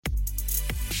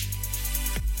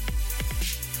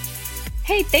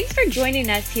Hey, thanks for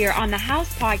joining us here on the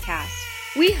House Podcast.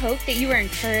 We hope that you are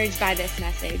encouraged by this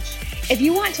message. If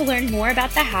you want to learn more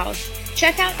about the House,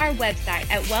 check out our website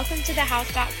at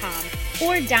welcometothehouse.com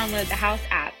or download the House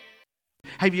app.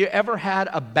 Have you ever had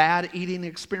a bad eating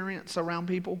experience around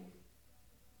people?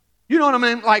 You know what I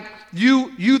mean? Like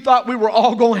you thought we were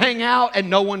all going to hang out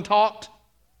and no one talked.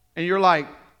 And you're like,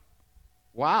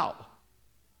 wow,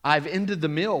 I've ended the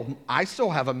meal. I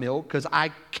still have a meal because I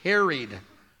carried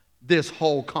this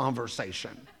whole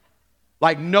conversation.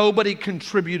 Like nobody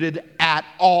contributed at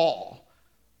all.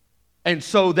 And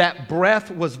so that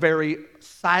breath was very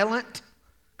silent.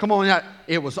 Come on,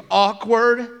 it was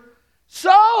awkward.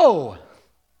 So,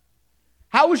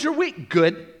 how was your week?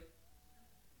 Good.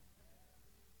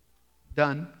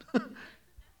 Done.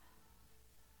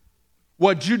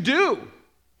 What'd you do?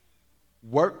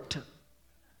 Worked.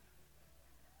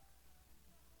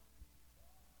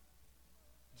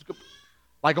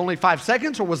 Like only 5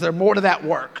 seconds, or was there more to that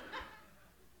work?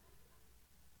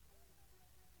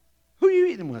 Who are you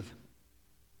eating with?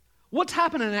 What's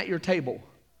happening at your table?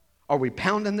 Are we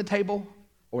pounding the table?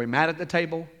 Are we mad at the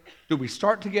table? Do we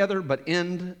start together but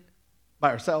end by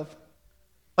ourselves?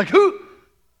 Like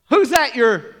who's at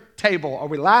your table? Are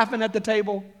we laughing at the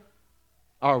table?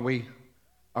 Are we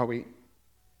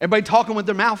everybody talking with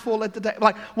their mouth full at the table?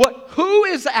 Like who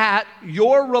is at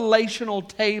your relational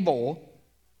table?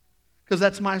 Because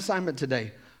that's my assignment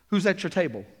today. Who's at your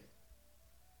table?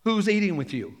 Who's eating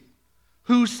with you?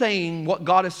 Who's saying what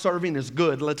God is serving is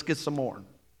good? Let's get some more.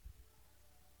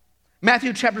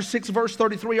 Matthew chapter 6, verse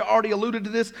 33, I already alluded to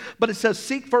this, but it says,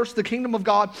 seek first the kingdom of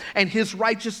God and his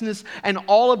righteousness, and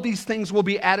all of these things will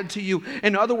be added to you.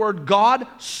 In other words, God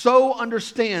so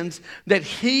understands that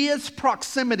his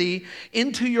proximity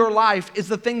into your life is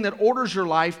the thing that orders your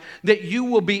life, that you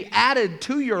will be added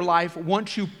to your life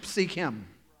once you seek him.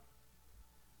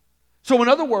 So in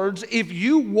other words, if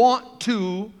you want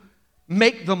to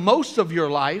make the most of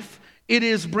your life, it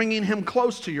is bringing him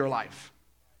close to your life.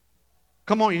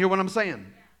 Come on, you hear what I'm saying?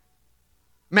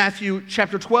 Matthew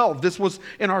chapter 12, this was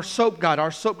in our SOAP guide. Our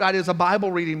SOAP guide is a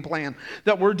Bible reading plan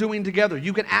that we're doing together.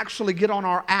 You can actually get on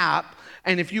our app,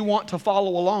 and if you want to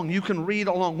follow along, you can read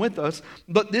along with us.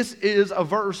 But this is a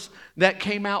verse that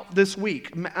came out this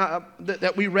week,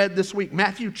 that we read this week.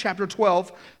 Matthew chapter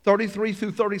 12, 33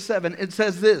 through 37, it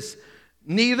says this,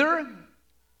 either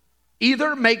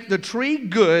make the tree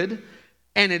good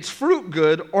and its fruit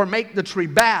good, or make the tree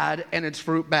bad and its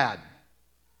fruit bad.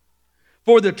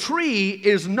 For the tree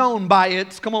is known by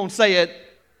its, come on, say it,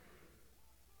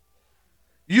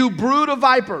 you brood of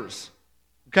vipers.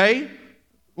 Okay?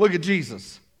 Look at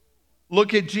Jesus.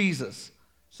 Look at Jesus.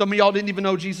 Some of y'all didn't even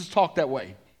know Jesus talked that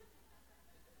way.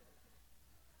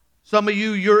 Some of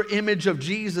you, your image of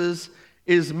Jesus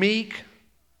is meek,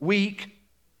 weak.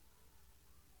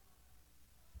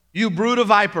 You brood of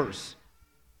vipers.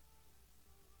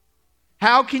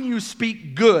 How can you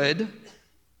speak good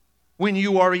when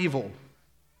you are evil?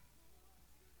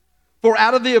 For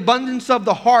out of the abundance of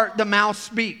the heart, the mouth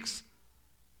speaks.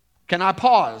 Can I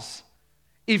pause?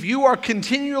 If you are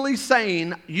continually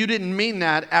saying you didn't mean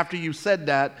that after you said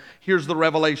that, here's the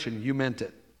revelation. You meant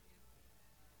it.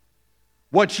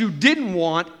 What you didn't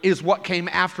want is what came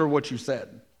after what you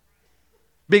said.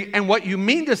 And what you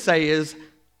mean to say is,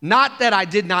 not that I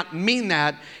did not mean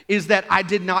that, is that I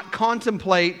did not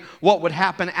contemplate what would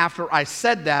happen after I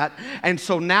said that. And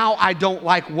so now I don't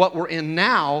like what we're in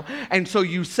now. And so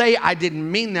you say I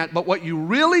didn't mean that, but what you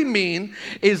really mean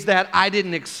is that I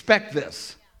didn't expect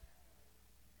this.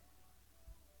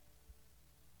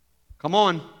 Come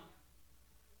on.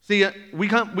 See, we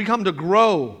come to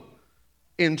grow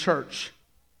in church.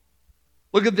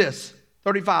 Look at this,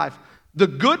 35. The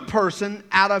good person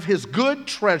out of his good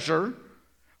treasure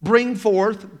bring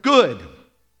forth good.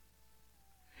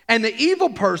 And the evil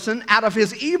person out of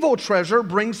his evil treasure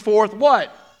brings forth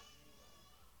what?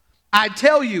 I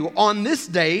tell you, on this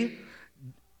day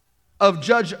of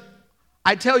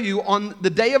on the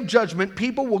day of judgment,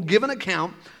 people will give an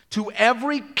account to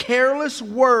every careless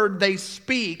word they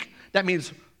speak. That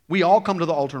means we all come to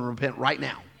the altar and repent right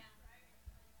now.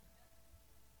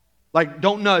 Like,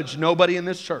 don't nudge nobody in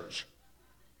this church.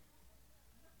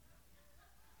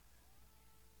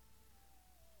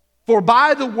 For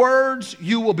by the words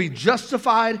you will be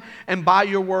justified, and by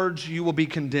your words you will be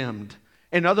condemned.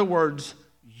 In other words,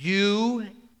 you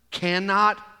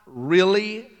cannot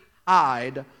really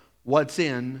hide what's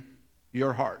in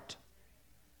your heart.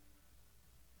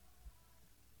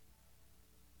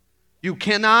 You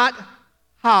cannot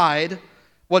hide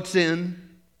what's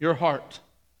in your heart.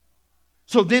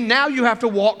 So then now you have to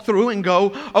walk through and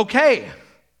go, okay,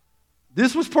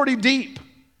 this was pretty deep.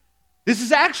 This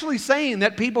is actually saying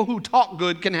that people who talk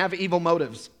good can have evil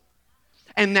motives.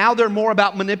 And now they're more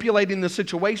about manipulating the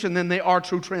situation than they are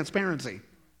true transparency.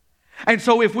 And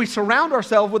so if we surround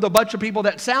ourselves with a bunch of people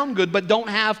that sound good but don't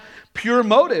have pure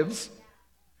motives,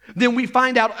 then we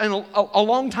find out a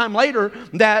long time later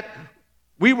that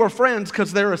we were friends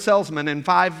because they're a salesman, and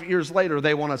 5 years later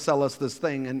they want to sell us this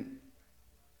thing. And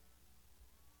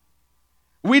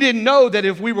we didn't know that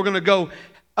if we were going to go,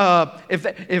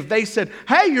 if they said,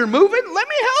 hey, you're moving, let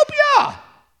me help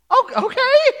you.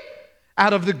 Okay.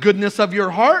 Out of the goodness of your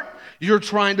heart, you're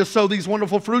trying to sow these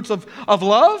wonderful fruits of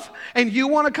love, and you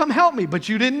want to come help me, but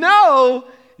you didn't know.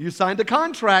 You signed a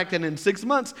contract, and in 6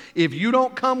 months, if you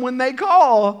don't come when they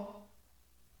call.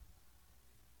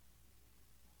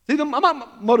 See, my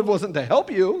motive wasn't to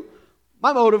help you.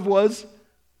 My motive was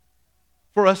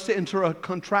for us to enter a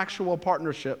contractual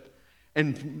partnership.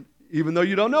 And even though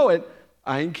you don't know it,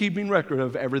 I ain't keeping record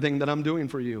of everything that I'm doing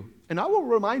for you. And I will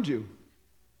remind you.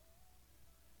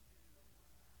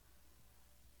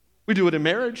 We do it in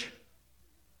marriage.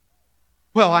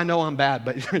 Well, I know I'm bad,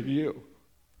 but you.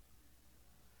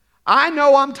 I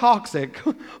know I'm toxic,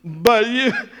 but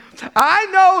you. I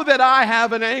know that I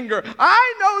have an anger.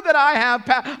 I know that I have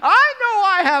I know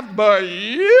I have, but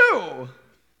you.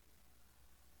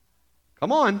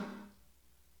 Come on.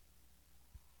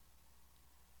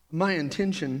 My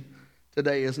intention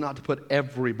today is not to put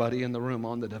everybody in the room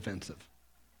on the defensive.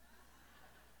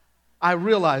 I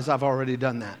realize I've already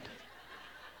done that.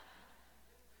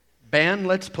 Band,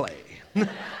 let's play.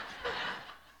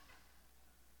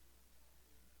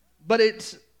 But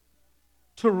it's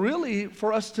to really,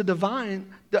 for us to define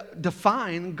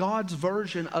God's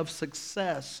version of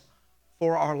success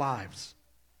for our lives.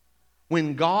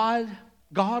 When God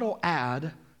will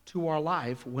add to our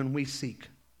life when we seek.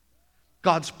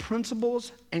 God's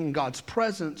principles and God's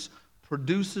presence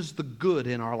produces the good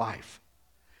in our life.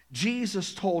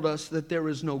 Jesus told us that there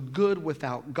is no good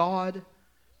without God,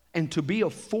 and to be a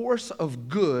force of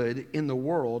good in the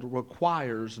world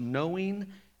requires knowing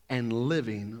and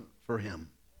living for Him.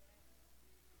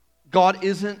 God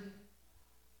isn't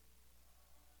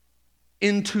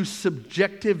into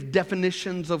subjective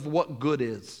definitions of what good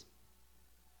is.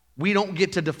 We don't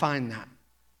get to define that.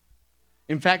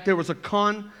 In fact, there was a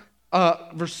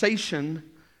conversation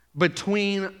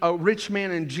between a rich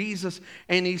man and Jesus,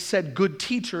 and he said, good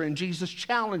teacher, and Jesus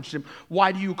challenged him,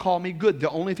 why do you call me good? The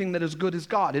only thing that is good is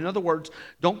God. In other words,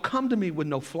 don't come to me with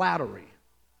no flattery.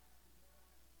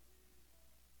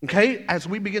 Okay, as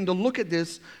we begin to look at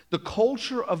this, the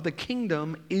culture of the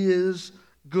kingdom is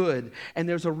good. And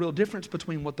there's a real difference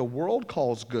between what the world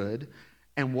calls good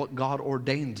and what God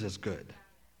ordains as good.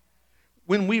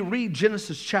 When we read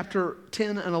Genesis chapter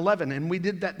 10 and 11, and we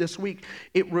did that this week,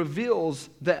 it reveals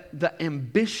that the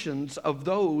ambitions of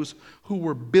those who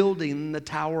were building the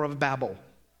Tower of Babel.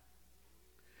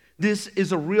 This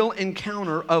is a real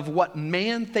encounter of what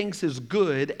man thinks is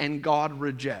good and God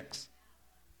rejects.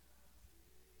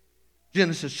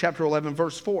 Genesis chapter 11,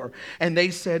 verse 4. And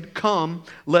they said, come,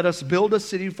 let us build a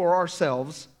city for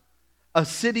ourselves, a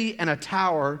city and a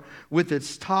tower with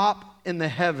its top in the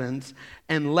heavens,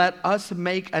 and let us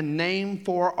make a name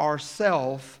for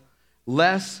ourselves,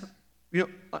 lest,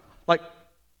 like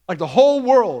the whole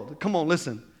world, come on,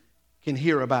 listen, can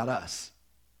hear about us.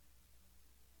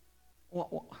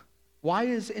 Why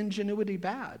is ingenuity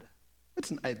bad?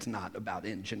 It's not about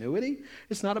ingenuity.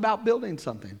 It's not about building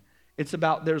something. It's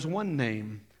about there's one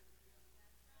name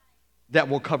that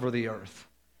will cover the earth.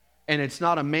 And it's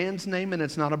not a man's name and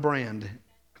it's not a brand.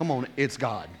 Come on, it's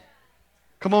God.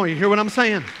 Come on, you hear what I'm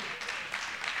saying?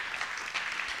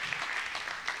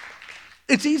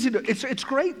 It's easy to, it's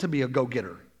great to be a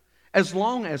go-getter as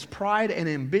long as pride and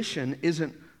ambition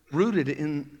isn't rooted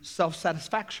in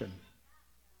self-satisfaction.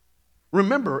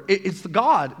 Remember, it's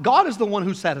God. God is the one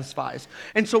who satisfies.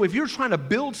 And so if you're trying to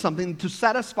build something to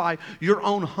satisfy your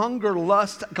own hunger,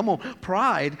 lust,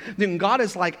 pride, then God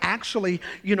is like, actually,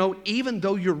 even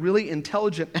though you're really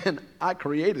intelligent, and I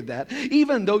created that,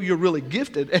 even though you're really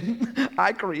gifted, and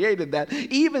I created that,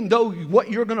 even though what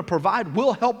you're going to provide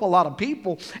will help a lot of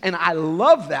people, and I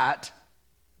love that,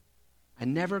 I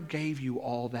never gave you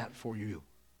all that for you.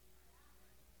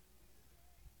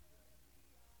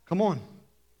 Come on.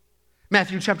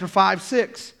 Matthew chapter 5,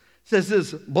 6 says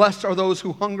this, blessed are those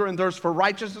who hunger and thirst for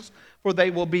righteousness, for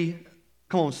they will be,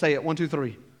 come on, say it, 1, 2,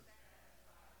 3.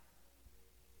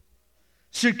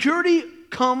 Security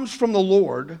comes from the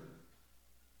Lord,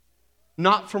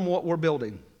 not from what we're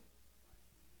building.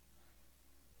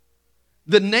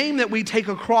 The name that we take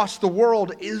across the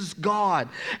world is God.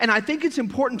 And I think it's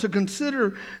important to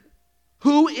consider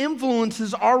Who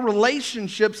influences our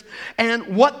relationships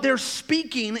and what they're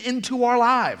speaking into our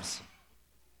lives?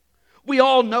 We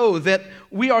all know that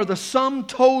we are the sum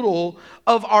total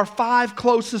of our 5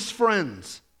 closest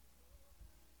friends.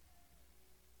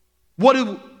 What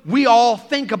do we all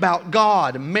think about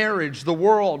God, marriage, the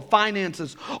world,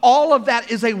 finances? All of that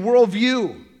is a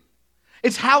worldview.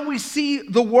 It's how we see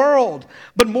the world.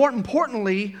 But more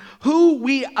importantly, who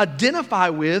we identify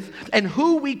with and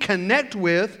who we connect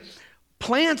with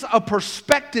plants a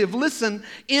perspective, listen,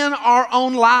 in our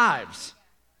own lives.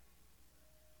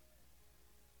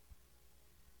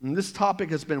 And this topic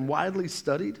has been widely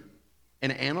studied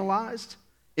and analyzed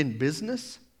in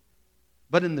business,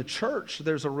 but in the church,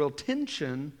 there's a real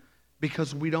tension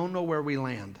because we don't know where we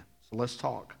land. So let's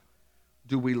talk.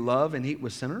 Do we love and eat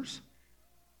with sinners?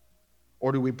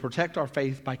 Or do we protect our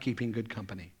faith by keeping good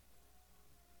company?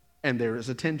 And there is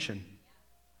a tension.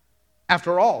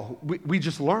 After all, we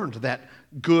just learned that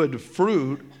good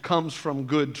fruit comes from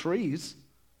good trees.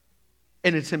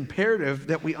 And it's imperative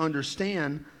that we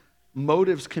understand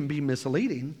motives can be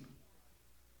misleading.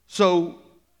 So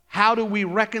how do we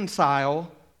reconcile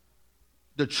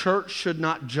the church should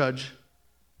not judge?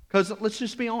 Because let's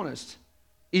just be honest.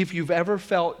 If you've ever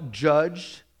felt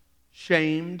judged,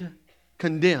 shamed,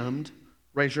 condemned,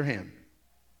 raise your hand.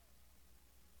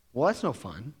 Well, that's no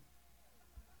fun.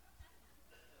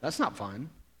 That's not fun.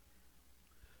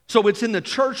 So it's in the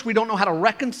church we don't know how to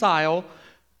reconcile,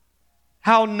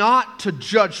 how not to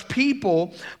judge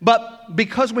people, but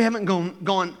because we haven't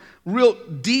gone real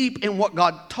deep in what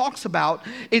God talks about,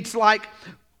 it's like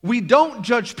we don't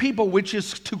judge people, which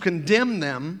is to condemn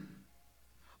them,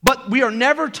 but we are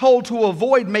never told to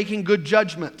avoid making good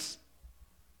judgments.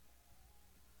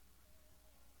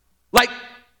 Like,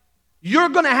 you're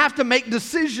going to have to make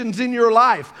decisions in your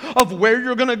life of where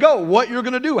you're going to go, what you're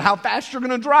going to do, how fast you're going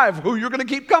to drive, who you're going to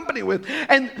keep company with.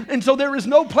 And so there is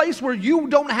no place where you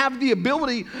don't have the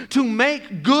ability to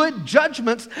make good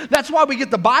judgments. That's why we get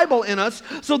the Bible in us,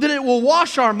 so that it will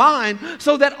wash our mind,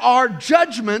 so that our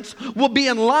judgments will be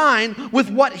in line with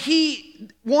what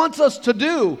He wants us to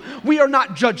do. We are not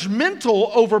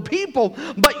judgmental over people,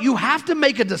 but you have to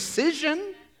make a decision.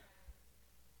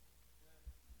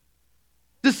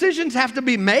 Decisions have to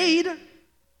be made.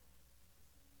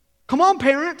 Come on,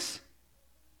 parents.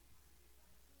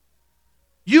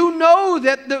 You know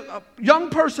that the young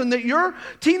person that your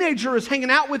teenager is hanging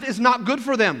out with is not good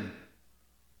for them.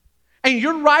 And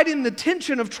you're right in the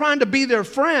tension of trying to be their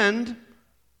friend,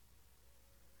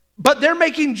 but they're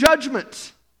making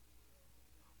judgments.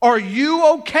 Are you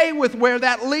okay with where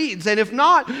that leads? And if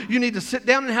not, you need to sit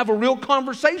down and have a real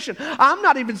conversation. I'm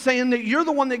not even saying that you're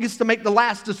the one that gets to make the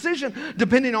last decision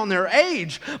depending on their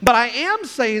age, but I am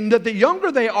saying that the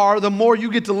younger they are, the more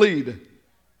you get to lead.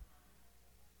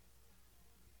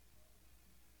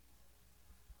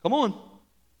 Come on.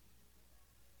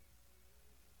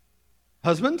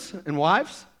 Husbands and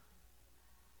wives,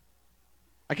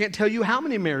 I can't tell you how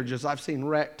many marriages I've seen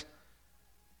wrecked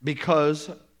because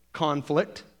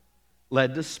conflict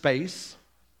led to space.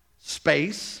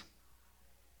 Space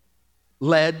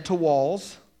led to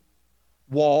walls.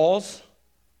 Walls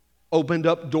opened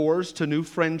up doors to new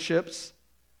friendships.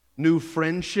 New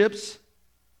friendships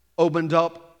opened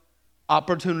up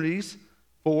opportunities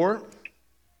for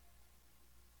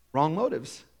wrong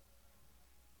motives.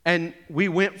 And we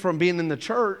went from being in the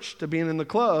church to being in the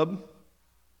club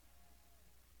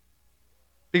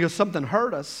because something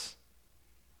hurt us.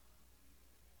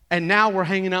 And now we're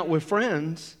hanging out with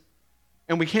friends,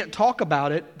 and we can't talk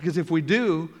about it because if we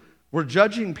do, we're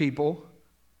judging people.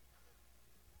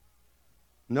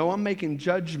 No, I'm making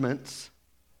judgments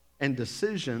and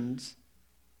decisions,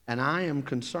 and I am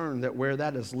concerned that where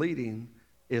that is leading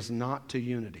is not to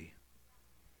unity.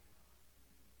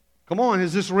 Come on,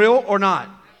 is this real or not?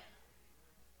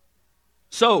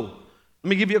 So, let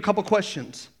me give you a couple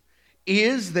questions.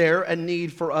 Is there a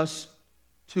need for us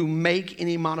to make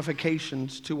any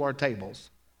modifications to our tables?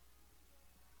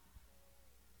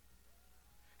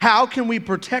 How can we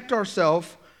protect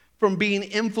ourselves from being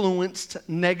influenced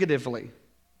negatively?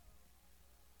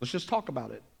 Let's just talk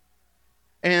about it.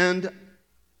 And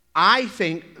I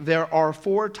think there are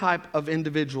 4 types of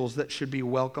individuals that should be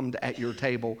welcomed at your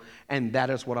table, and that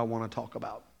is what I want to talk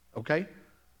about, okay?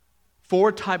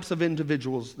 4 types of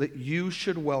individuals that you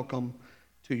should welcome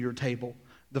to your table.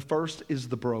 The first is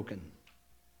the broken.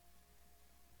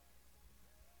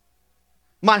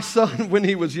 My son, when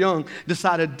he was young,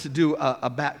 decided to do a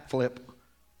backflip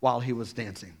while he was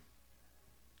dancing.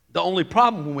 The only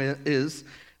problem with is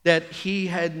that he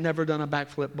had never done a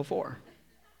backflip before.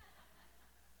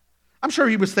 I'm sure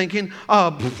he was thinking,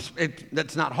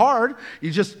 that's not hard.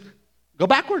 You just Go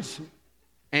backwards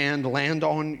and land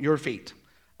on your feet.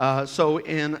 So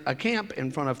in a camp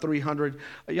in front of 300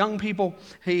 young people,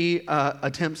 he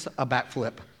attempts a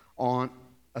backflip on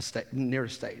near a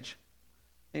stage.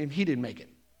 And he didn't make it.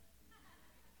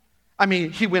 I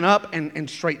mean, he went up and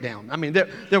straight down. I mean,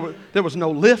 there was no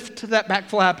lift to that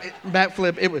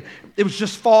backflip. It was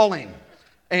just falling.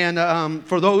 And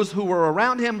for those who were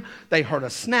around him, they heard a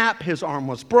snap. His arm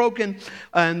was broken.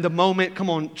 And the moment,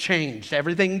 changed.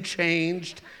 Everything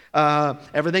changed.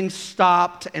 Everything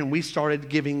stopped. And we started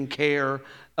giving care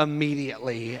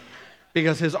immediately.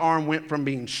 Because his arm went from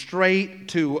being straight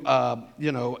to,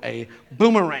 a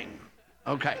boomerang.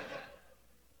 Okay.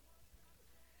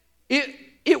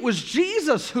 It was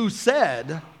Jesus who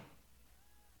said,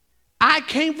 I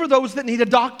came for those that need a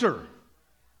doctor.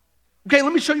 Okay,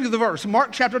 let me show you the verse. Mark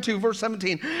chapter 2, verse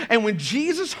 17. And when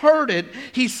Jesus heard it,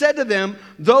 he said to them,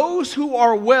 those who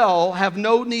are well have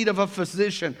no need of a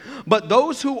physician, but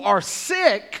those who are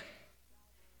sick,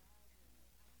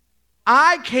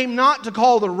 I came not to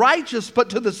call the righteous, but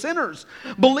to the sinners.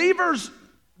 Believers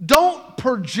don't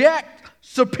project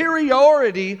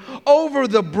superiority over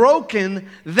the broken.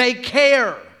 They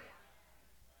care.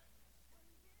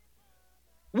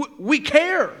 We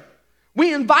care.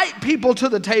 We invite people to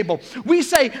the table. We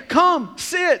say, come,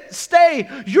 sit, stay.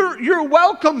 You're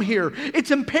welcome here.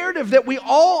 It's imperative that we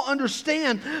all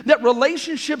understand that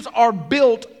relationships are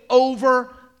built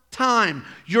over time.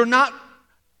 You're not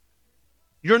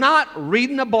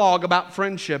reading a blog about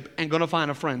friendship and going to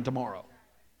find a friend tomorrow.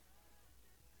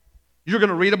 You're going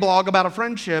to read a blog about a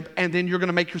friendship, and then you're going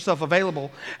to make yourself available,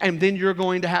 and then you're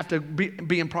going to have to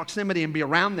be in proximity and be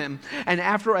around them. And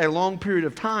after a long period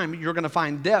of time, you're going to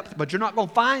find depth, but you're not going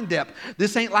to find depth.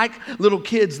 This ain't like little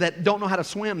kids that don't know how to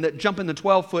swim that jump in the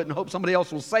 12-foot and hope somebody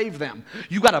else will save them.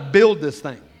 You got to build this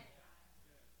thing.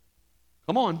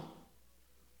 Come on.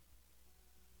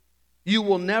 You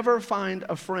will never find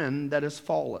a friend that is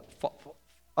flawless.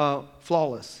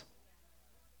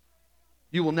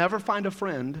 You will never find a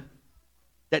friend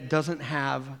that doesn't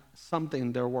have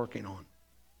something they're working on.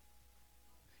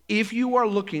 If you are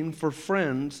looking for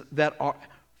friends that are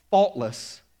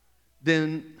faultless,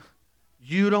 then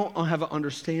you don't have an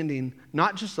understanding,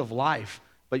 not just of life,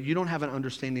 but you don't have an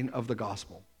understanding of the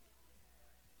gospel.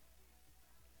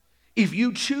 If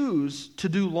you choose to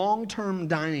do long-term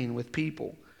dining with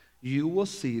people, you will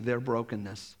see their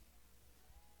brokenness.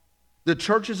 The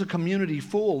church is a community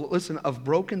full, listen, of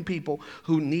broken people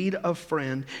who need a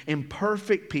friend,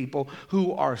 imperfect people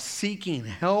who are seeking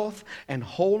health and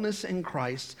wholeness in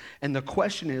Christ. And the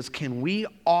question is, can we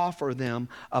offer them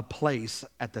a place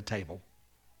at the table?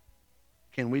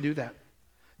 Can we do that?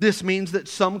 This means that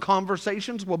some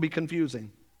conversations will be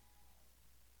confusing.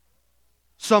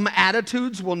 Some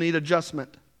attitudes will need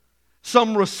adjustment.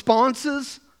 Some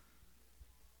responses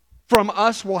from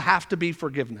us will have to be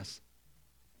forgiveness.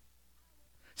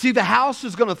 See, the house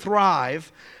is going to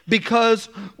thrive because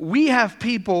we have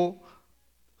people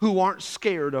who aren't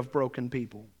scared of broken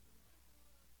people.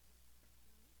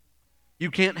 You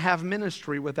can't have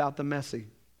ministry without the messy.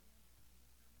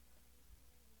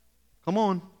 Come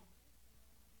on.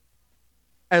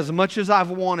 As much as I've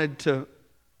wanted to,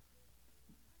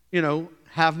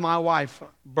 have my wife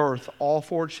birth all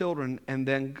 4 children and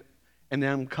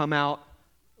then come out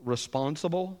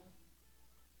responsible,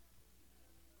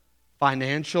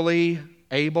 financially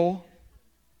able.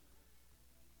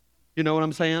 You know what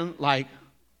I'm saying? Like,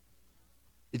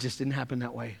 it just didn't happen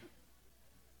that way.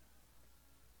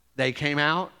 They came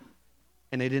out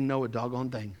and they didn't know a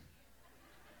doggone thing.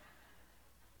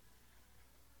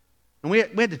 And we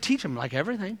had to teach them like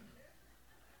everything.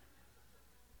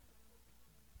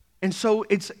 And so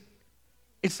it's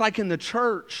like in the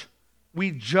church,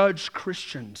 we judge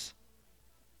Christians.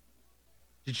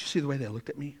 Did you see the way they looked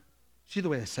at me? See the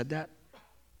way they said that?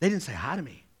 They didn't say hi to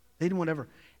me. They didn't whatever.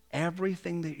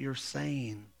 Everything that you're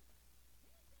saying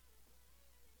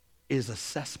is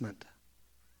assessment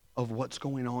of what's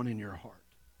going on in your heart.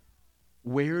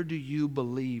 Where do you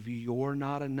believe you're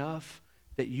not enough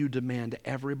that you demand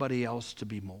everybody else to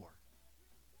be more?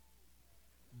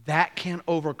 That can't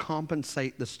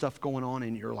overcompensate the stuff going on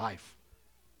in your life.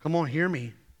 Come on, hear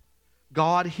me.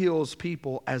 God heals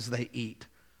people as they eat.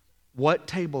 What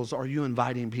tables are you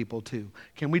inviting people to?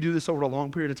 Can we do this over a long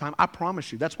period of time? I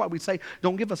promise you. That's why we say,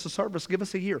 don't give us a service, give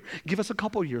us a year. Give us a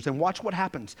couple years and watch what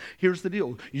happens. Here's the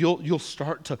deal. You'll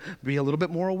start to be a little bit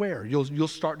more aware. You'll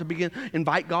start to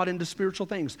invite God into spiritual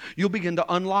things. You'll begin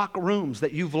to unlock rooms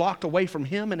that you've locked away from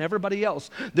Him and everybody else.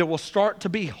 There will start to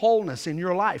be wholeness in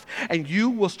your life. And you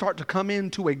will start to come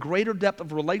into a greater depth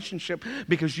of relationship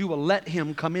because you will let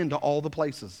Him come into all the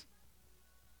places.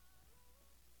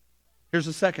 Here's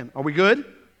the second. Are we good?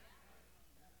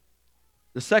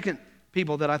 The second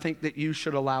people that I think that you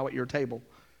should allow at your table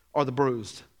are the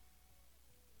bruised.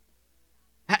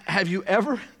 Have you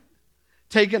ever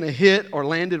taken a hit or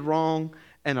landed wrong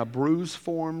and a bruise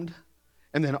formed,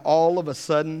 and then all of a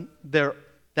sudden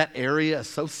that area is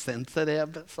so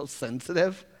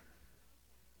sensitive,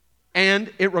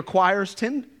 and it requires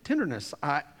tenderness.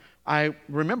 I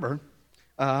remember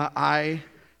I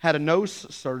had a nose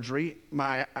surgery.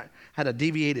 I had a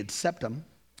deviated septum,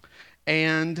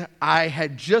 and I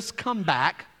had just come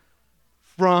back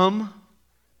from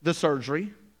the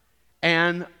surgery,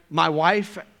 and my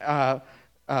wife,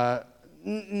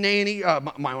 nanny,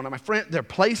 one of my friends, they're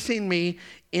placing me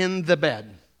in the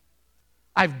bed.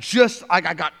 I've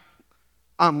got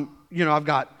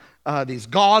these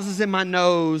gauzes in my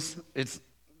nose. It's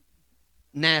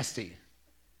nasty.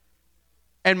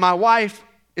 And my wife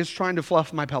is trying to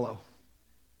fluff my pillow.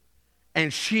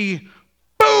 And she,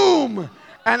 boom!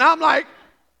 And I'm like,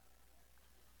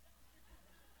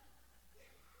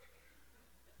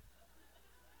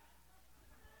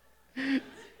 Jesus!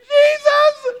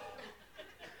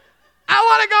 I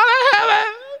want to go to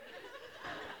heaven.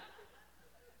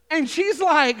 And she's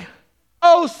like,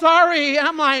 oh, sorry. And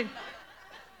I'm like,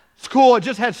 it's cool. I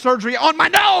just had surgery on my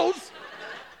nose.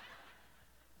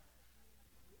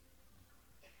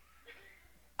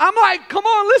 I'm like, come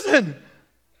on, listen.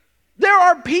 There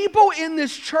are people in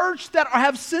this church that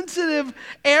have sensitive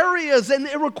areas, and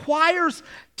it requires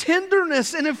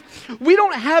tenderness. And if we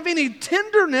don't have any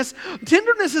tenderness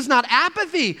is not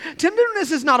apathy.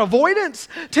 Tenderness is not avoidance.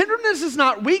 Tenderness is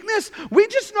not weakness. We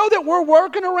just know that we're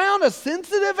working around a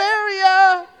sensitive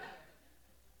area.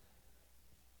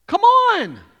 Come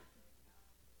on.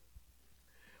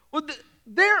 Well,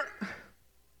 there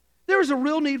is a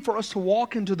real need for us to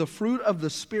walk into the fruit of the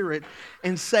Spirit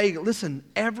and say, listen,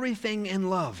 everything in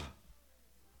love.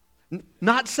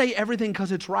 Not say everything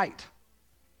because it's right.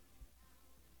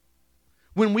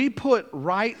 When we put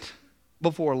right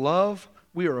before love,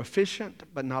 we are efficient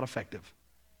but not effective.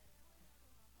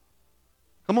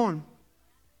 Come on.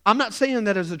 I'm not saying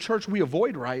that as a church we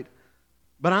avoid right,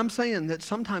 but I'm saying that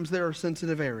sometimes there are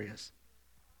sensitive areas.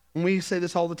 And we say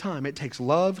this all the time. It takes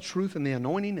love, truth, and the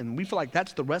anointing, and we feel like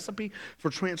that's the recipe for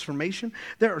transformation.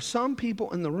 There are some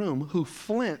people in the room who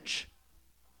flinch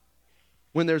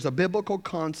when there's a biblical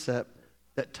concept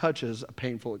that touches a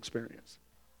painful experience.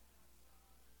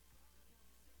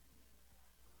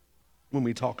 When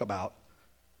we talk about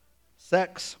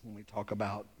sex, when we talk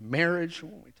about marriage,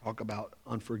 when we talk about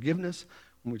unforgiveness,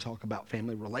 when we talk about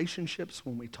family relationships,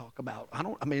 when we talk about,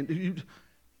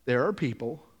 there are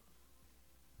people.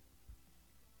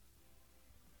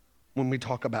 When we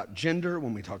talk about gender,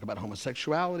 when we talk about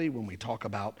homosexuality, when we talk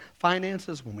about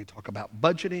finances, when we talk about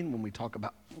budgeting, when we talk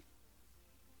about...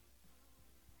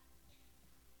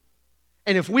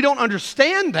 And if we don't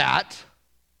understand that,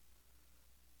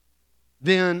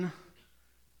 then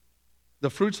the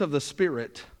fruits of the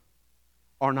Spirit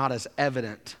are not as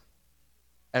evident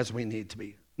as we need to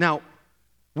be. Now,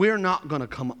 we're not going to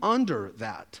come under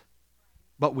that,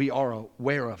 but we are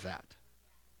aware of that.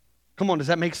 Come on, does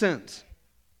that make sense?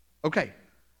 Okay,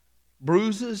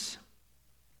 bruises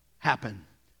happen.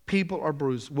 People are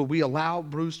bruised. Will we allow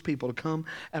bruised people to come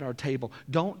at our table?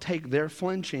 Don't take their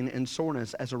flinching and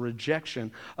soreness as a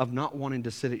rejection of not wanting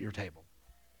to sit at your table.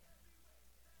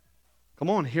 Come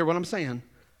on, hear what I'm saying.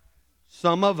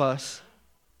 Some of us,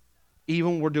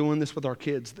 even we're doing this with our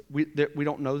kids, we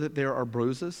don't know that there are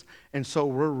bruises, and so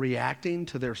we're reacting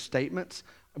to their statements.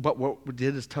 But what we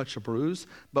did is touch a bruise,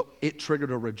 but it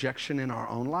triggered a rejection in our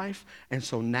own life. And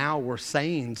so now we're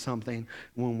saying something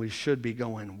when we should be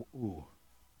going, ooh,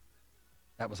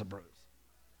 that was a bruise.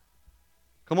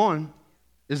 Come on.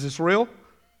 Is this real?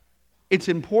 It's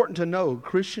important to know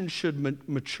Christians should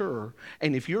mature.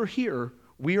 And if you're here,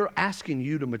 we are asking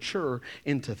you to mature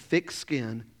into thick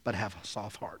skin, but have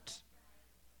soft hearts.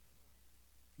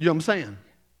 You know what I'm saying?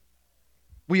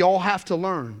 We all have to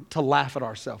learn to laugh at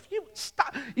ourselves.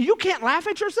 You can't laugh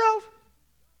at yourself.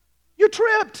 You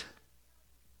tripped.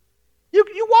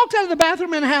 You walked out of the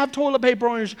bathroom and have toilet paper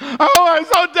on your oh, I'm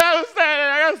so devastated.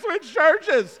 I got to switch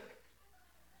churches.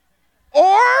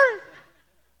 Or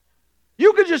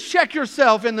you could just check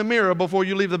yourself in the mirror before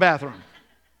you leave the bathroom.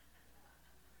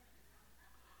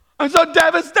 I'm so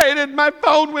devastated. My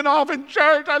phone went off in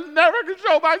church. I never could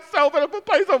show myself in a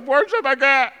place of worship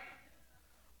again.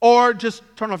 Or just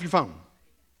turn off your phone.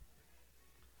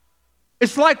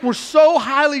 It's like we're so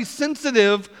highly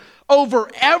sensitive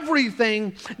over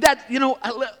everything that, do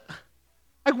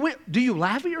you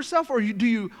laugh at yourself or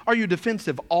are you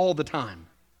defensive all the time?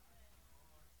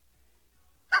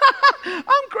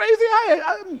 I'm crazy.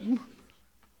 I'm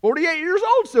 48 years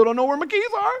old, still don't know where my keys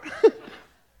are.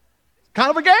 Kind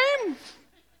of a game.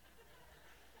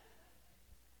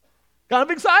 Kind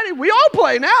of exciting. We all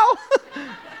play now.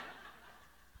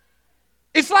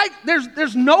 It's like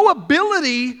there's no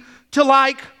ability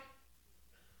to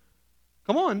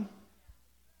come on.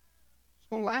 Just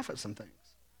going to laugh at some things.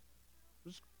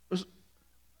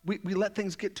 We let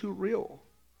things get too real.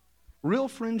 Real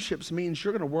friendships means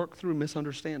you're going to work through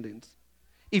misunderstandings.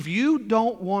 If you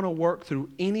don't want to work through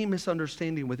any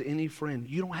misunderstanding with any friend,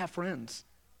 you don't have friends.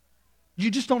 You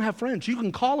just don't have friends. You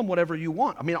can call them whatever you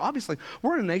want. I mean, obviously,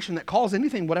 we're in a nation that calls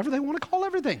anything whatever they want to call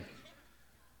everything.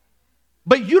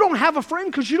 But you don't have a friend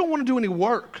because you don't want to do any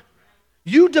work.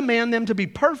 You demand them to be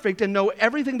perfect and know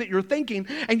everything that you're thinking,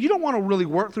 and you don't want to really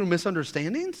work through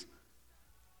misunderstandings.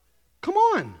 Come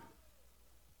on.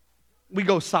 We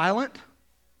go silent,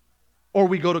 or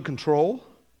we go to control.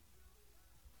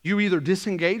 You either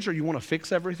disengage or you want to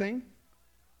fix everything.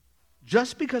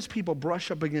 Just because people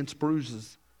brush up against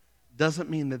bruises doesn't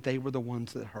mean that they were the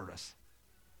ones that hurt us.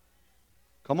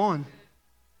 Come on.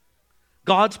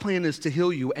 God's plan is to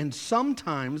heal you, and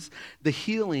sometimes the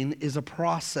healing is a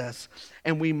process,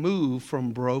 and we move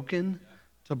from broken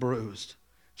to bruised.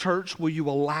 Church, will you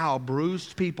allow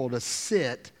bruised people to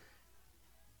sit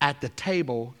at the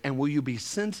table, and will you be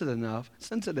sensitive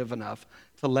enough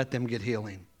to let them get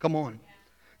healing? Come on.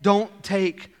 Don't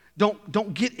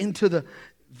get into the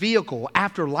vehicle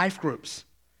after life groups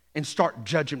and start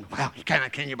judging. Well,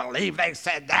 can you believe they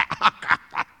said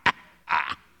that?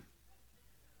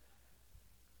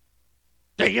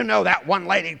 Do you know that one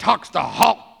lady talks the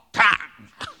whole time?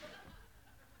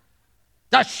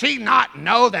 Does she not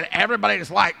know that everybody's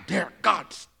like, dear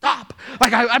God, stop?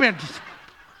 Like, I mean, just,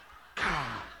 God.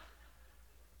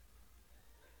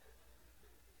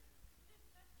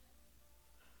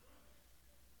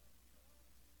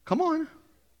 Come on.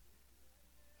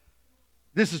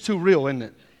 This is too real, isn't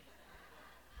it?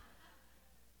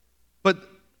 But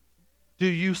do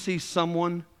you see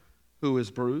someone who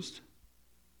is bruised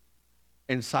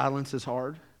and silence is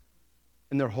hard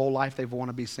and their whole life they want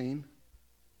to be seen?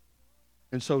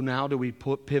 And so now do we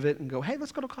pivot and go, hey,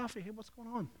 let's go to coffee. Hey, what's going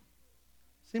on?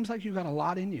 Seems like you got a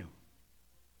lot in you.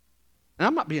 And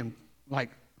I'm not being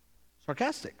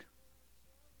sarcastic.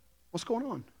 What's going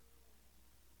on?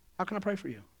 How can I pray for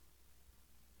you?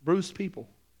 Bruised people.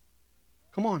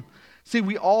 Come on. See,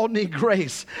 we all need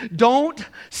grace. Don't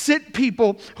sit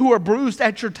people who are bruised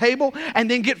at your table and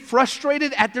then get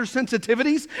frustrated at their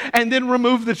sensitivities and then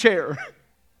remove the chair.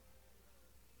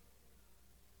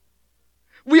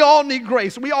 We all need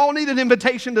grace. We all need an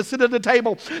invitation to sit at a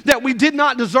table that we did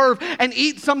not deserve and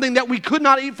eat something that we could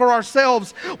not eat for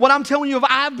ourselves. What I'm telling you,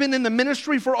 I've been in the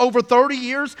ministry for over 30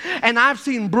 years and I've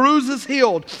seen bruises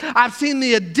healed. I've seen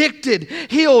the addicted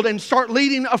healed and start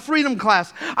leading a freedom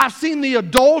class. I've seen the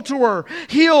adulterer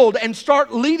healed and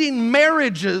start leading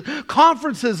marriages,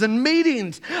 conferences and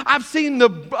meetings. I've seen the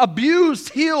abused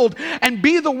healed and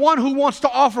be the one who wants to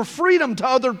offer freedom to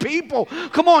other people.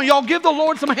 Come on, y'all, give the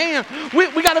Lord some hand.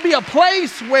 We got to be a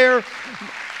place where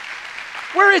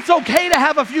it's okay to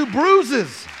have a few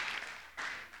bruises.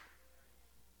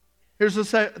 Here's the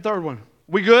third one.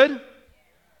 We good?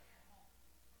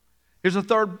 Here's a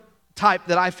third type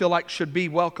that I feel like should be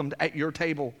welcomed at your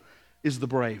table is the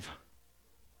brave.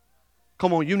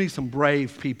 Come on, you need some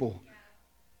brave people.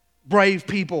 Brave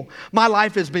people. My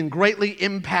life has been greatly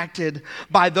impacted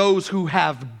by those who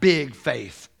have big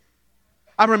faith.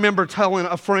 I remember telling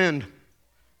a friend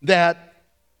that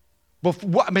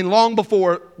long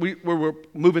before we were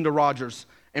moving to Rogers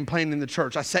and planning the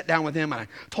church, I sat down with him and I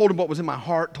told him what was in my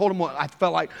heart, told him what I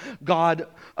felt like God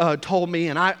told me,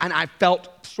 and I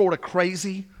felt sort of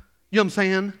crazy. You know what I'm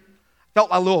saying? Felt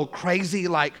a little crazy,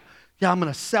 like, yeah, I'm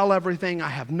going to sell everything. I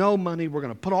have no money. We're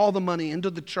going to put all the money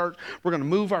into the church. We're going to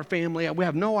move our family. We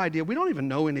have no idea. We don't even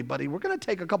know anybody. We're going to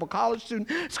take a couple college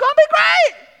students. It's going to be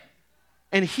great.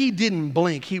 And he didn't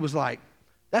blink. He was like,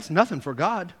 that's nothing for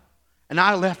God. And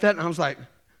I left that and I was like,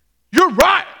 you're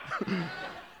right.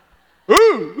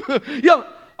 Ooh.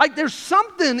 Like there's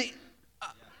something,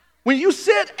 when you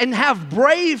sit and have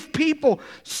brave people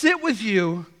sit with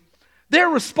you, their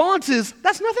response is,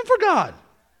 that's nothing for God.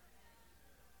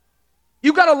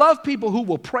 You got to love people who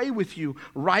will pray with you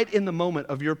right in the moment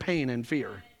of your pain and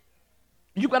fear.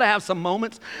 You got to have some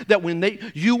moments that when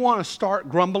you want to start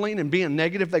grumbling and being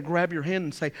negative, they grab your hand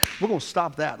and say, we're going to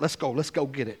stop that. Let's go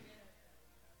get it.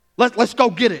 Let's go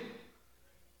get it.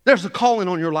 There's a calling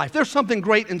on your life. There's something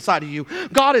great inside of you.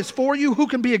 God is for you. Who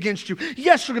can be against you?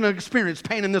 Yes, you're going to experience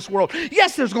pain in this world.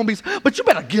 Yes, there's going to be, but you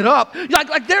better get up. You got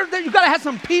to have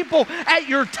some people at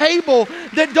your table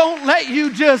that don't let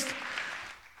you just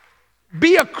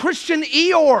be a Christian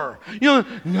Eeyore.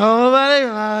 Nobody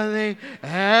loves me,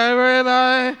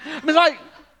 everybody. It's like,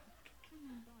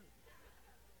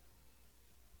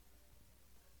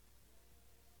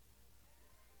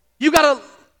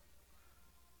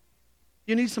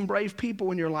 you need some brave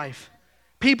people in your life.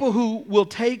 People who will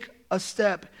take a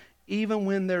step even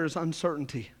when there's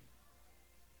uncertainty.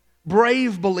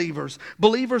 Brave believers.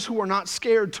 Believers who are not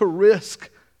scared to risk.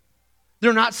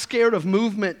 They're not scared of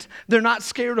movement. They're not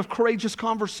scared of courageous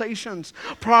conversations.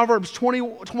 Proverbs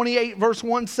 28 verse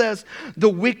 1 says, the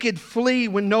wicked flee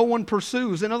when no one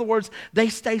pursues. In other words, they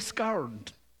stay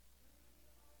scared.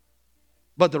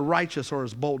 But the righteous are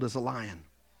as bold as a lion.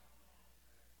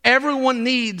 Everyone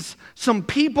needs some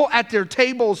people at their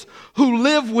tables who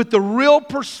live with the real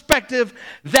perspective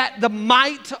that the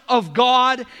might of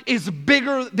God is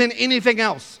bigger than anything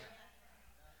else.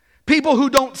 People who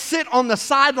don't sit on the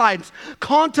sidelines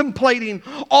contemplating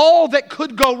all that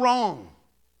could go wrong.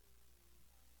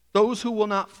 Those who will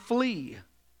not flee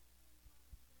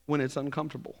when it's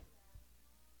uncomfortable.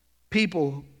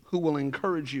 People who will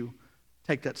encourage you,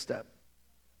 take that step.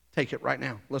 Take it right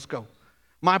now. Let's go.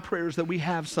 My prayer is that we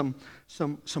have some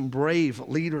brave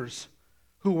leaders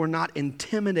who are not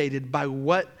intimidated by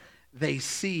what they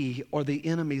see or the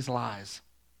enemy's lies.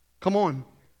 Come on.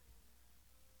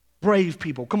 Brave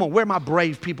people. Come on, where are my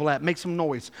brave people at? Make some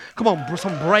noise. Come on,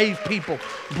 some brave people.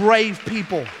 Brave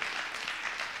people.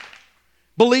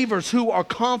 Believers who are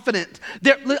confident.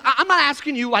 I'm not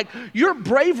asking you, like, your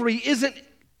bravery isn't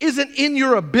in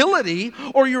your ability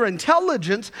or your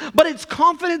intelligence, but it's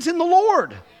confidence in the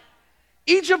Lord.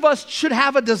 Each of us should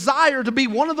have a desire to be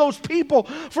one of those people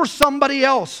for somebody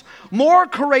else. More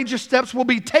courageous steps will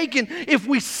be taken if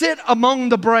we sit among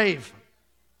the brave.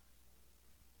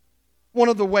 One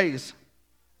of the ways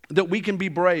that we can be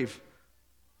brave,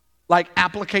 like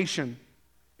application,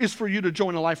 is for you to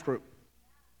join a life group.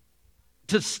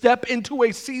 To step into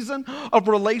a season of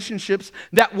relationships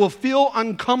that will feel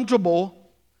uncomfortable,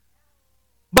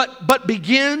 but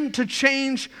begin to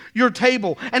change your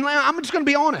table. And I'm just going to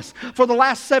be honest. For the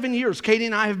last 7 years, Katie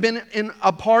and I have been in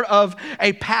a part of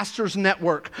a pastor's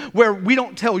network where we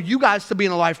don't tell you guys to be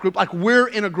in a life group, like we're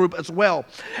in a group as well.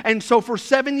 And so for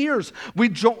 7 years,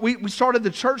 we started the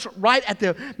church right at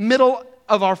the middle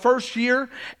of our first year.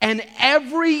 And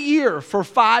every year for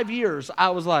 5 years, I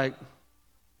was like,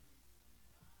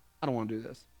 I don't want to do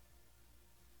this.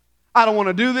 I don't want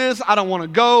to do this. I don't want to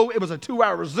go. It was a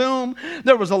 2-hour Zoom.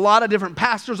 There was a lot of different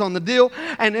pastors on the deal,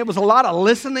 and it was a lot of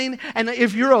listening. And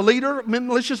if you're a leader,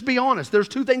 let's just be honest. There's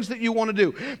 2 things that you want to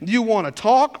do. You want to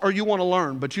talk or you want to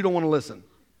learn, but you don't want to listen.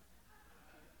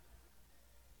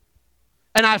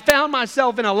 And I found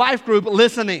myself in a life group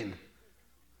listening.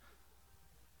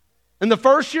 In the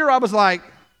first year, I was like,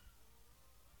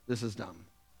 this is dumb.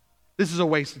 This is a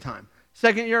waste of time.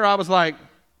 Second year, I was like,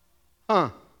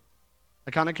 I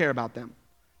kind of care about them.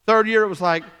 Third year, it was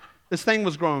like, this thing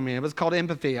was growing me. It was called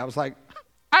empathy. I was like,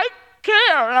 I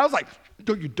care. And I was like,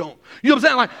 no, you don't. You know what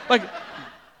I'm saying? Like,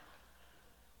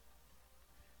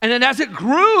 and then as it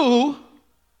grew,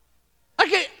 I'm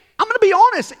going to be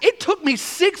honest. It took me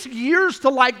 6 years to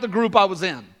like the group I was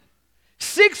in.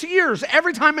 6 years.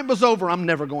 Every time it was over, I'm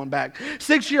never going back.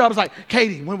 6 years, I was like,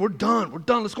 Katie, when we're done.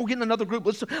 Let's go get in another group.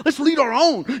 Let's lead our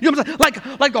own. You know what I'm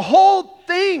saying? Like the whole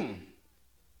thing.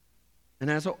 And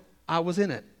as I was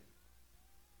in it,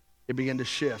 it began to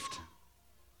shift.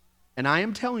 And I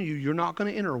am telling you, you're not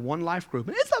going to enter one life group.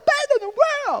 And it's the best in the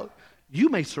world. You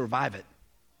may survive it.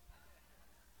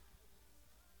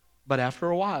 But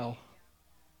after a while,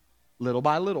 little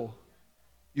by little,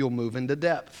 you'll move into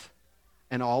depth.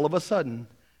 And all of a sudden,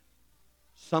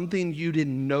 something you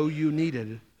didn't know you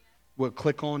needed will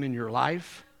click on in your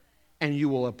life, and you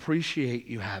will appreciate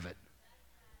you have it.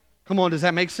 Come on, does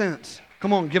that make sense?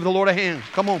 Come on, give the Lord a hand.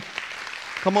 Come on.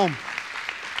 Come on.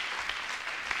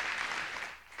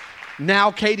 Now,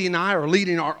 Katie and I are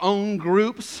leading our own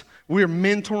groups. We're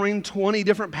mentoring 20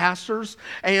 different pastors,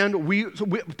 and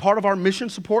part of our mission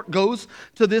support goes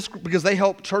to this because they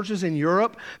help churches in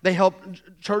Europe. They help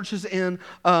churches in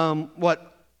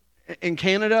in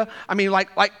Canada. I mean,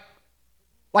 like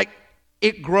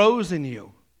it grows in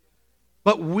you.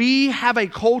 But we have a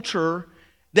culture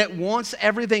that wants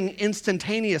everything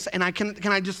instantaneous, and I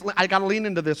got to lean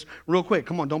into this real quick.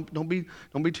 Come on, don't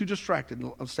be too distracted.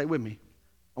 Stay with me.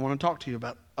 I want to talk to you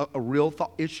about a real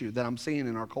issue that I'm seeing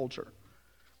in our culture.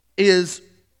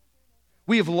 We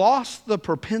We have lost the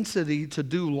propensity to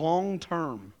do long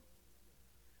term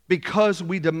because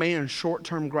we demand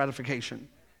short-term gratification.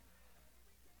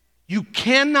 You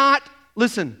cannot,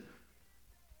 listen,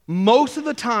 most of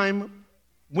the time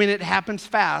when it happens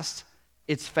fast,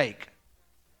 it's fake.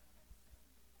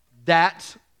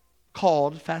 That's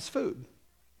called fast food.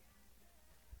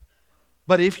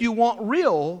 But if you want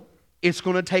real, it's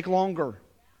going to take longer.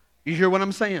 You hear what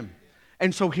I'm saying?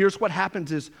 And so here's what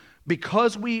happens is,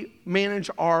 because we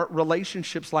manage our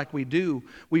relationships like we do,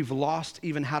 we've lost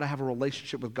even how to have a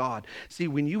relationship with God. See,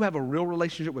 when you have a real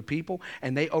relationship with people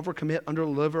and they overcommit,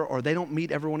 underdeliver, or they don't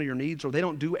meet every one of your needs, or they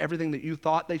don't do everything that you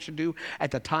thought they should do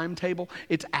at the timetable,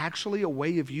 it's actually a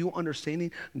way of you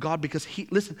understanding God, because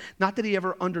listen, not that he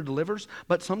ever underdelivers,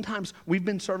 but sometimes we've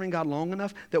been serving God long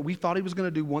enough that we thought he was going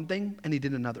to do one thing and he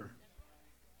did another.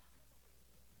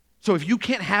 So if you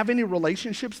can't have any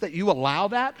relationships that you allow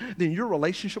that, then your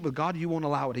relationship with God, you won't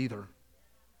allow it either.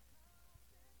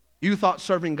 You thought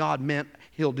serving God meant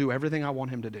he'll do everything I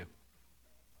want him to do.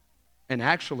 And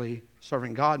actually,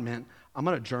 serving God meant I'm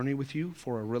going to journey with you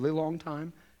for a really long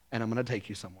time and I'm going to take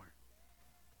you somewhere.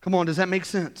 Come on, does that make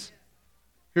sense?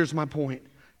 Here's my point.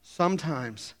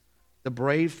 Sometimes the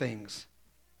brave thing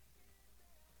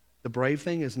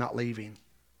is not leaving,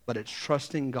 but it's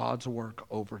trusting God's work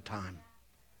over time.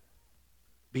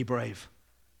 Be brave.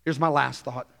 Here's my last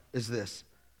thought is this.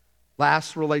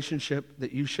 Last relationship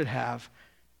that you should have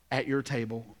at your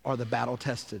table are the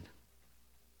battle-tested.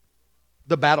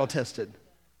 The battle-tested.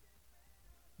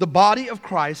 The body of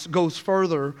Christ goes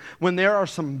further when there are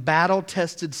some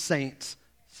battle-tested saints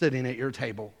sitting at your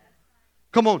table.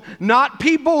 Come on, not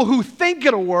people who think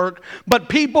it'll work, but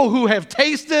people who have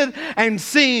tasted and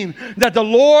seen that the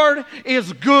Lord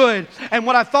is good. And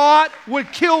what I thought would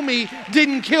kill me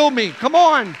didn't kill me. Come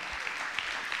on.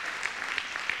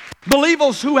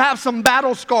 Believers who have some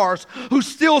battle scars, who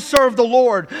still serve the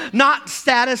Lord, not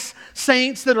status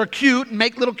saints that are cute and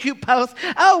make little cute posts.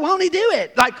 Oh, won't he do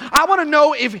it? Like, I want to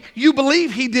know if you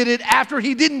believe he did it after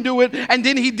he didn't do it, and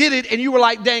then he did it, and you were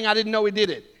like, dang, I didn't know he did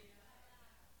it.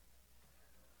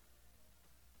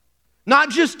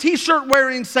 Not just t-shirt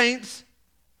wearing saints,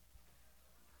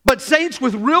 but saints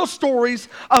with real stories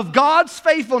of God's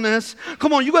faithfulness.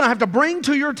 Come on, you're going to have to bring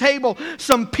to your table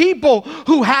some people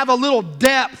who have a little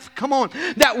depth, come on,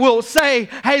 that will say,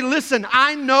 hey, listen,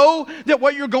 I know that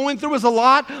what you're going through is a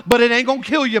lot, but it ain't going to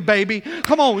kill you, baby.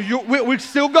 Come on, we're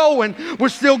still going. We're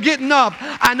still getting up.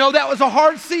 I know that was a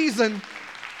hard season.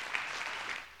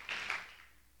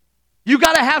 You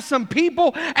got to have some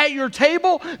people at your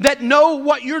table that know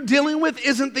what you're dealing with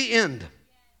isn't the end.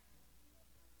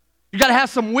 You got to have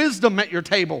some wisdom at your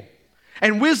table.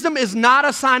 And wisdom is not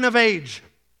a sign of age.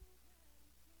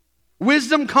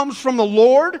 Wisdom comes from the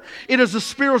Lord. It is a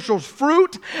spiritual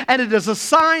fruit, and it is a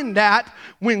sign that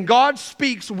when God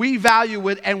speaks, we value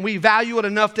it, and we value it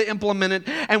enough to implement it,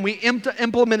 and we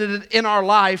implemented it in our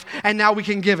life, and now we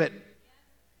can give it.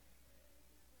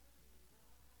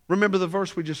 Remember the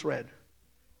verse we just read.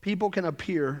 People can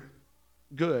appear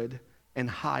good and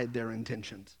hide their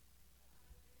intentions.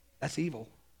 That's evil.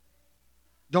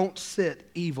 Don't sit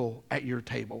evil at your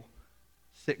table.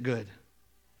 Sit good.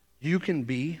 You can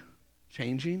be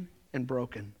changing and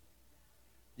broken.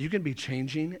 You can be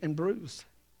changing and bruised.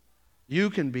 You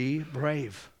can be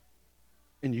brave.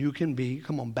 And you can be,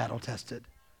 come on, battle tested.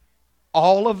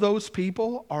 All of those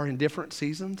people are in different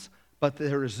seasons, but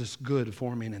there is this good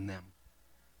forming in them.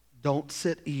 Don't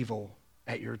sit evil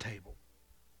at your table.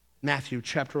 Matthew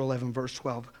chapter 11, verse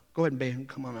 12. Go ahead and Ben,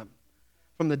 come on up.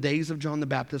 From the days of John the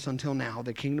Baptist until now,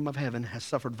 the kingdom of heaven has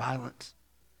suffered violence,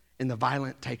 and the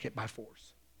violent take it by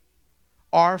force.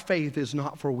 Our faith is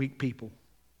not for weak people.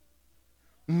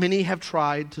 Many have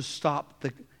tried to stop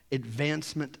the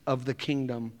advancement of the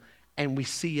kingdom, and we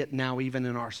see it now even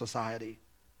in our society.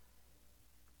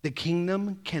 The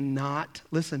kingdom cannot,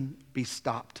 listen, be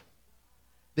stopped.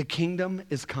 The kingdom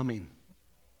is coming.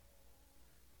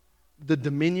 The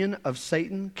dominion of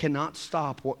Satan cannot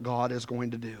stop what God is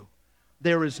going to do.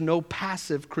 There is no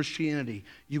passive Christianity.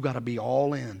 You got to be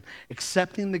all in.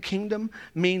 Accepting the kingdom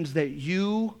means that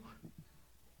you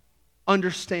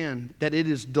understand that it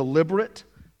is deliberate,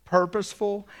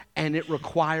 purposeful, and it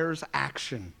requires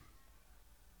action.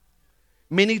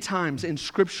 Many times in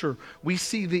Scripture, we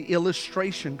see the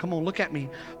illustration, come on, look at me,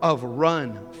 of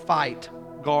run, fight,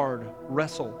 guard,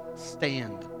 wrestle,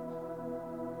 stand.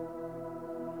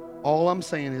 All I'm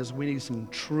saying is we need some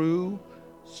true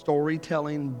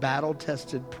storytelling,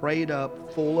 battle-tested, prayed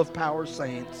up, full of power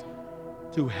saints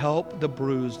to help the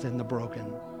bruised and the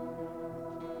broken.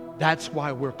 That's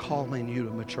why we're calling you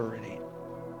to maturity.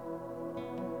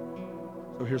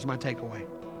 So here's my takeaway.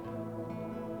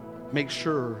 make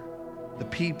sure the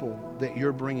people that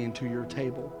you're bringing to your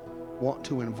table want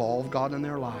to involve God in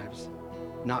their lives,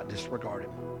 not disregard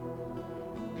Him.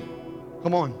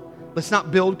 Come on, let's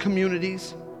not build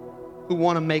communities who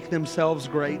want to make themselves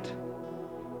great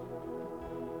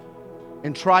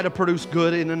and try to produce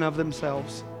good in and of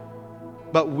themselves.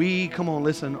 But we, come on,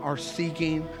 listen, are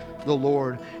seeking the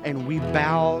Lord, and we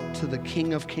bow to the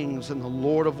King of Kings and the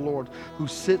Lord of Lords, who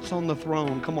sits on the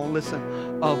throne, come on, listen,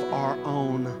 of our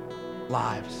own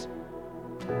lives.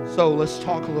 So let's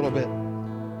talk a little bit.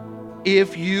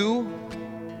 If you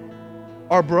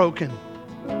are broken,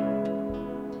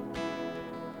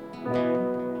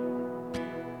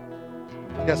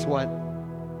 guess what?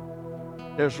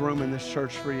 There's room in this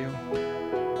church for you.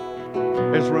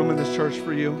 There's room in this church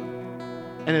for you.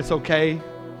 And it's okay.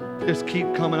 Just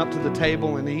keep coming up to the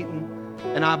table and eating.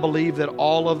 And I believe that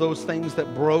all of those things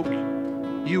that broke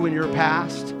you in your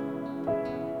past,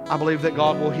 I believe that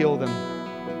God will heal them.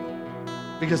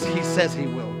 Because He says He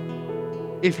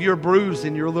will. If you're bruised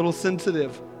and you're a little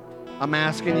sensitive, I'm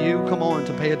asking you, come on,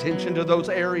 to pay attention to those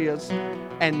areas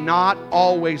and not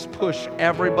always push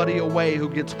everybody away who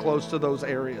gets close to those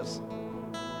areas.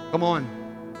 Come on.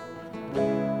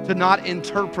 To not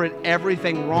interpret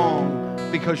everything wrong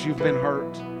because you've been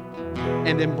hurt.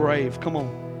 And then brave. Come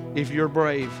on. If you're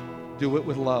brave, do it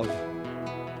with love.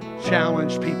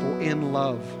 Challenge people in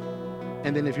love.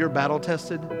 And then if you're battle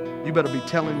tested, you better be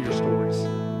telling your stories.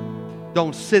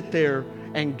 Don't sit there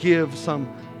and give some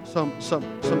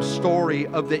story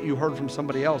of that you heard from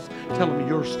somebody else. Tell them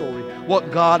your story.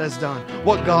 What God has done.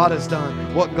 What God has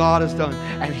done. What God has done.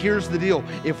 And here's the deal.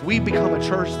 If we become a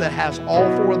church that has all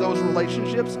four of those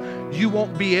relationships, you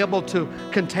won't be able to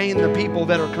contain the people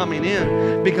that are coming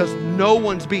in, because no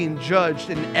one's being judged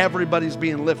and everybody's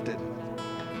being lifted.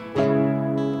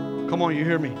 Come on, you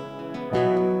hear me?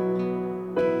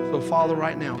 So Father,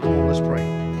 right now, come on, let's pray.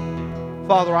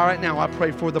 Father, right now I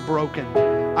pray for the broken.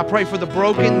 I pray for the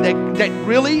broken that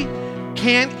really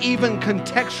can't even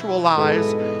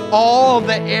contextualize all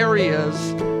the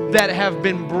areas that have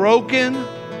been broken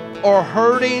or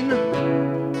hurting.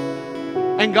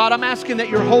 And God, I'm asking that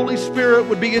your Holy Spirit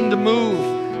would begin to move,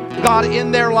 God,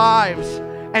 in their lives.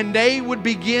 And they would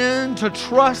begin to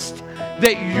trust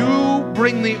that you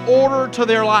bring the order to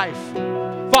their life.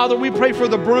 Father, we pray for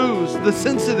the bruised, the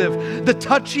sensitive, the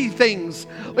touchy things.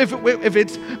 If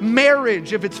it's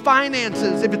marriage, if it's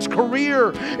finances, if it's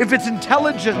career, if it's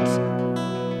intelligence.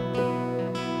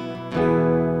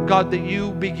 God, that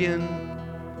you begin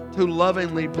to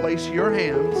lovingly place your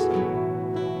hands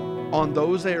on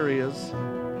those areas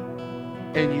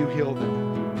and you heal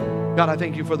them. God, I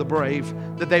thank you for the brave,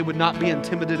 that they would not be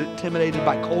intimidated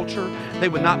by culture. They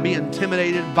would not be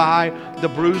intimidated by the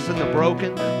bruised and the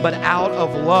broken, but out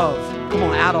of love, come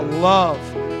on, out of love,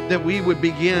 that we would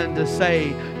begin to say,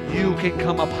 you can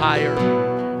come up higher.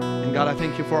 And God, I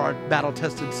thank you for our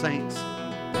battle-tested saints.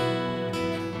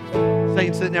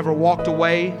 Saints that never walked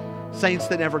away, saints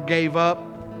that never gave up,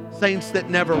 saints that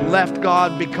never left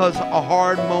God because a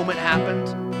hard moment happened.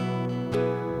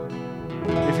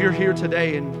 If you're here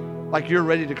today and like you're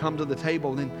ready to come to the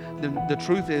table, then the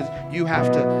truth is you have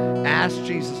to ask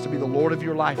Jesus to be the Lord of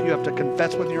your life. You have to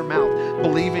confess with your mouth,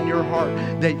 believe in your heart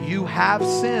that you have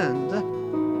sinned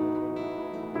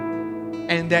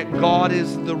and that God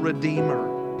is the Redeemer.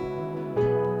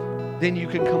 Then you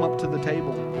can come up to the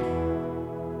table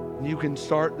and you can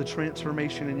start the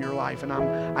transformation in your life. And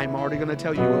I'm already going to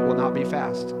tell you, it will not be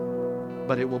fast,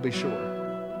 but it will be sure.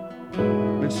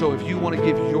 And so if you want to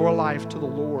give your life to the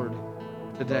Lord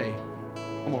today,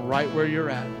 come on, right where you're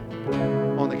at.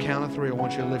 On the count of three, I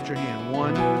want you to lift your hand.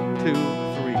 1, 2, 3.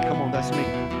 Come on, that's me.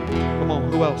 Come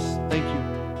on, who else? Thank you.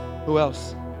 Who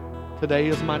else? Today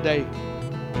is my day.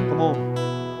 Come on.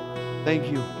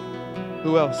 Thank you.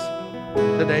 Who else?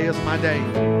 Today is my day.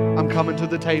 I'm coming to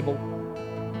the table.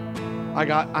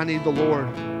 I need the Lord.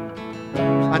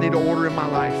 I need order in my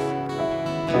life.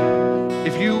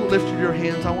 If you lifted your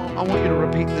hands, I want you to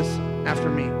repeat this after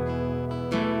me.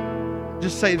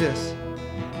 Just say this.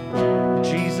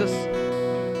 Jesus.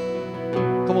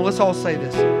 Come on, let's all say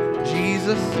this.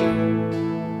 Jesus,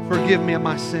 forgive me of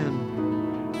my sin.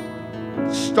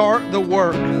 Start the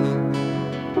work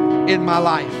in my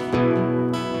life.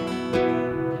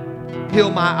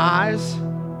 Heal my eyes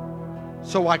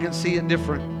so I can see it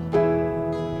different.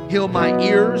 Heal my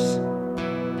ears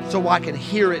so I can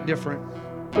hear it different.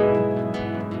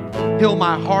 Heal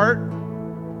my heart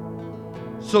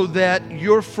so that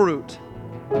your fruit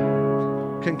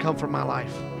can come from my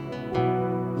life.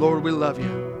 Lord, we love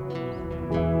you.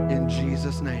 In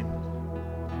Jesus' name,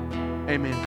 amen.